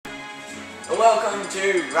Welcome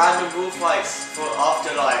to Random Brawl Fights for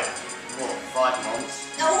after like, what, 5 months?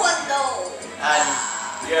 No one knows. And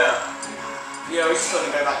yeah, we're just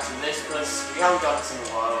gonna go back to this because we haven't done this in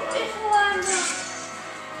a while. It's random.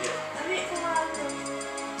 Yeah. I mean, it's random.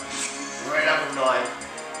 We're at level 9.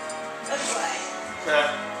 Okay.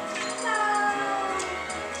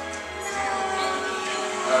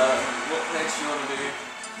 What place do you want to do?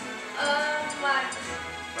 Right.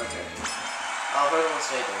 Okay. I'll go on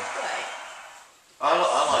stadium. Wait. I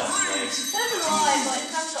like this place. So do I, but it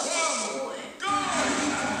comes up with it.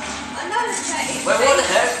 I know the cake. Wait, what the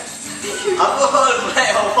heck? I've got a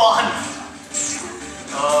player 1!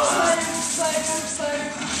 Oh,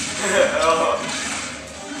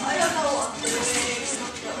 I don't know what I'm doing.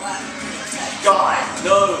 Okay. God,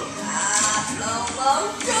 no! Slow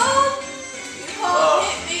motion. You can't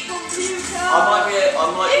hit me, computer. I might be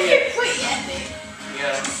This is pretty epic.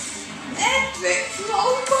 yeah. Epic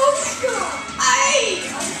slow motion. Hey!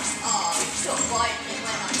 Oh, it stopped biting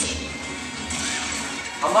when I hit it.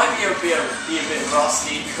 I might be a bit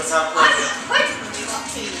rusty because I'm I'm incredibly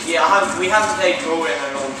lucky. yeah, we haven't played Brawl in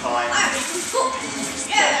a long time. I'm in football.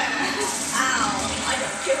 Yeah. Ow. I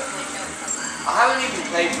just killed myself for that. I haven't even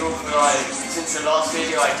played Brawl for like since the last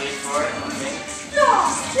video I did for it, I think. No.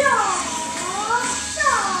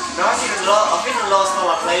 No, actually, I think the last time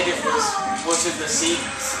I played it was in the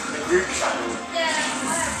group channel. Yeah,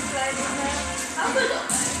 I haven't played with them. How good are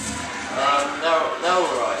they? They're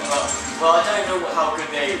alright, but well, I don't know how good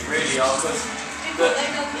they really are because the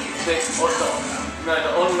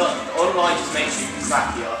online just makes you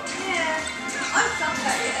crappier. Yeah, I'm stuck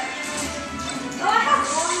at it. Oh, I have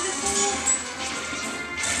one before.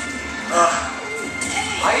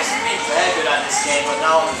 I used to be very good at this game, but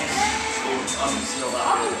now I'm just not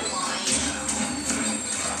that good.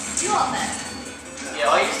 You are better. Yeah,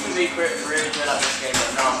 I used to be really good at this game,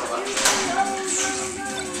 but now I'm not that good.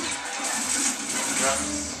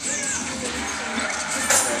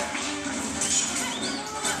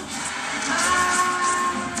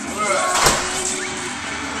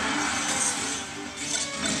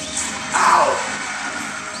 Ow!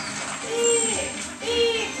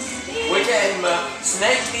 We're getting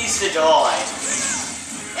Snake needs to die.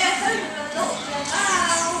 Yeah, so you're a lot of them.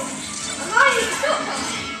 Ow! Am I even stuck on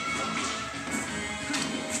me?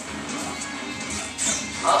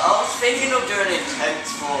 I was thinking of doing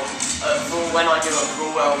intense for when I do a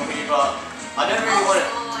Brawl LP, but I don't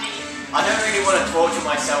really want to torture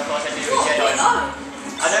myself like I did with Jedi.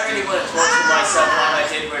 I don't really want to torture myself like I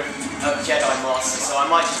did with Jedi Master, so I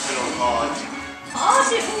might just do it on hard. Hard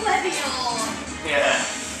it already on. Yeah.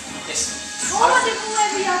 Hard it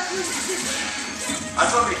already on. I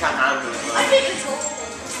probably can't handle it though. I think it's all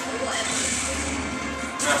whatever.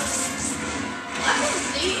 I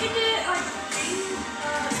completed it, I think.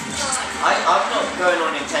 I'm not going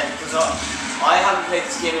on intense because I haven't played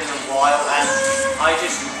this game in a while and I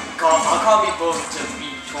can't be bothered to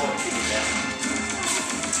be tortured again.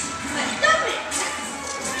 Damn it!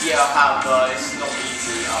 Yeah, I have, but it's not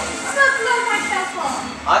easy. I'm gonna blow myself up.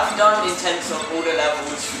 I've done intense on all the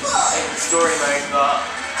levels in story mode, but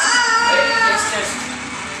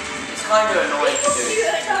it's kind of annoying to do. You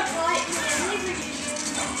don't like me, neither do you.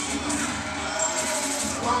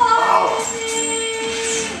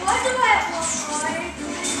 Why do I have one eye?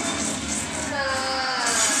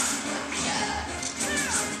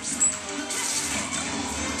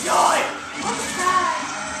 Die! What's that?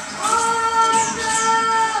 Oh no!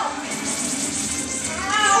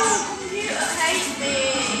 Ow! Computer hates me!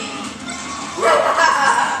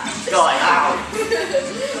 Die! Ow!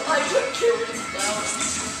 I could kill myself.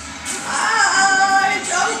 I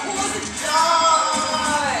don't want to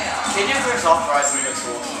die! Can you press off rising this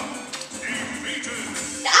awesome?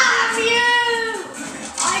 Damn you!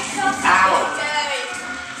 I can't game.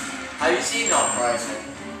 Have you seen Uprising?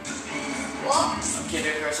 What? Kid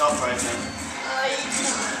Icarus Uprising. I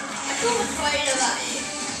saw the trailer that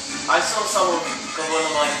is. I saw someone got one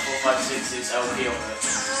of my 456's LP on it.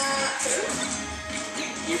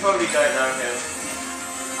 You probably don't know him.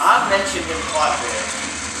 I have mentioned him quite a bit.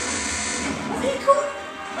 What are you called?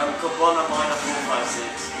 Got one of mine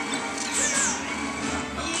 456.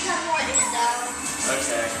 You can write it down.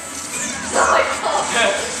 Okay. No, I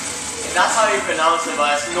can't. That's how you pronounce it,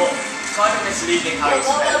 but it's not. It's kind of misleading how you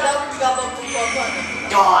spell it.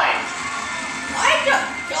 Die! I just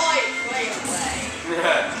died straight away.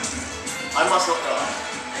 I must not die.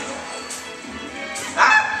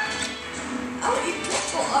 Ah! Oh, you got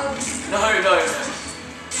No.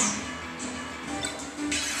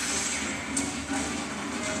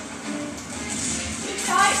 You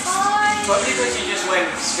died, bye. Probably because you just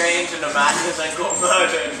went straight into the madness and got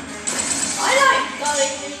murdered. I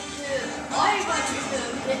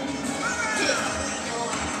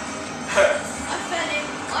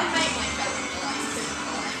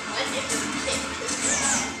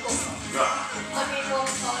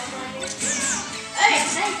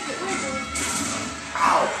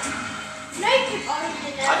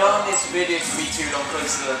I don't want this video to be too long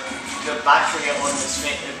because the battery on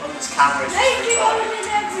this camera is pretty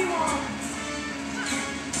low.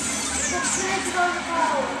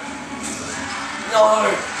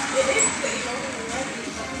 No!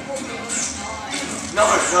 No,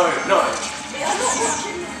 no, no!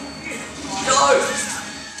 No!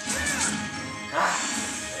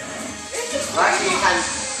 Actually, you can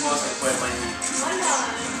pause and quit when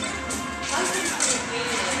you...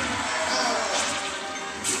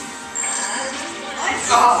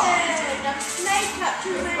 Snake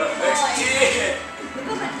capture We're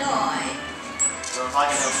gonna die. So if I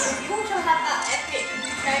can help it. You also have that epic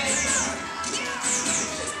training.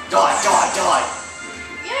 Die, die, die!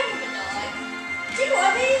 You're never gonna die. Do you know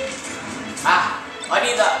what I mean? Ah! I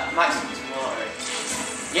need that maximum tomato.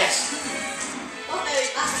 Yes! Oh no,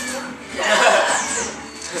 it's maximum.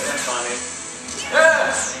 That's funny.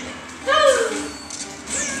 No!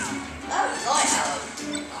 That was lighthouse.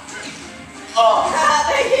 Oh!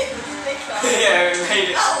 Yeah, it made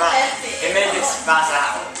it spaz. It made it spaz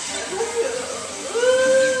out.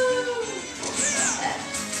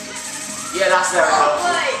 Yeah, that's very helpful.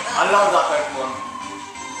 I love that Pokemon.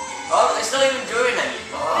 Oh, it's not even doing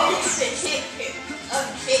anything.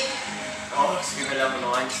 Oh, stupid level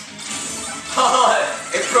 9. Oh,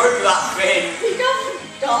 it broke that thing. He doesn't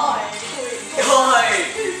die.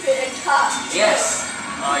 Die! Stupid attack. Yes.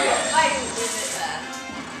 Oh, yeah.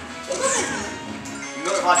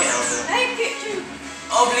 Not if I can help it. Make it too.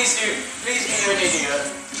 Oh, please do. Please be an idiot.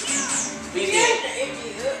 Please be. You're an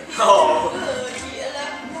idiot. Oh. Good, you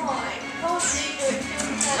left mine. Can't see it.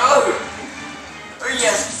 No. Oh,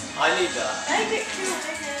 yes. I need that. Make it too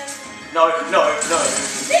again. No, no, no.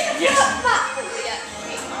 Yes. Map for me,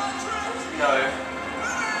 actually. No.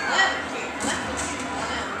 I haven't seen that.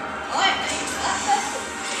 I made that.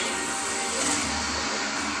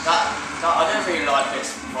 I don't really like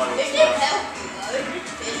this final It did help you though, it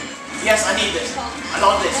did. Yes, I need this. I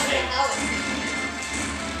love this thing.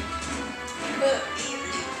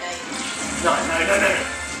 No, no, no, no.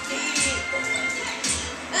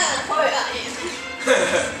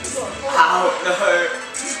 Ow, no.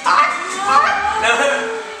 Ah, no.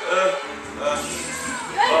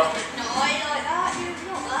 You ain't gonna die like that, you're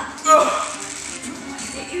not that.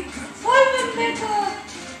 You find the better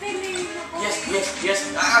thingy in the body. Yes, yes, yes.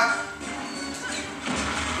 Ah.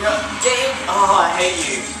 Yeah, get in. Oh, I hate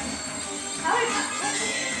you. How is that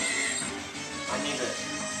funny? I need it.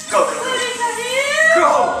 Go, go, What go. is that here?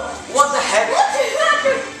 Go! What the heck? What is that?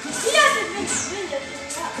 He doesn't make villains in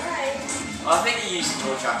that way. I think he used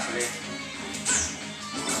torch actually.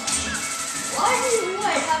 Why do you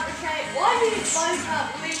always have the shape? Why do you both have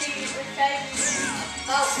really the shape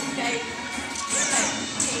about the shape?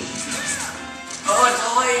 Oh, I'm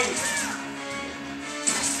dying.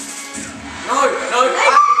 No, no.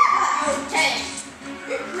 Make Ah. it dead.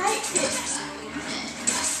 It makes it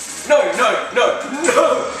No, no, no, no.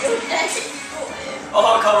 you're dead if you got it.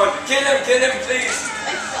 Oh, come on. Kill him, please.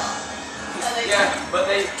 They stop. So they Yeah, but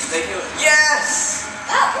they kill. Yes!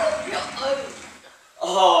 That was your own.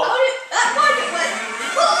 Oh. That kind of went.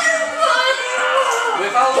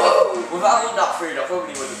 Without all that food, I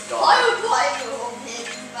probably would have I died. would like to hold him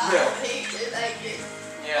back Yeah. on he to make it.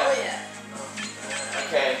 Yeah. Oh yeah.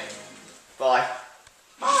 Okay. Bye.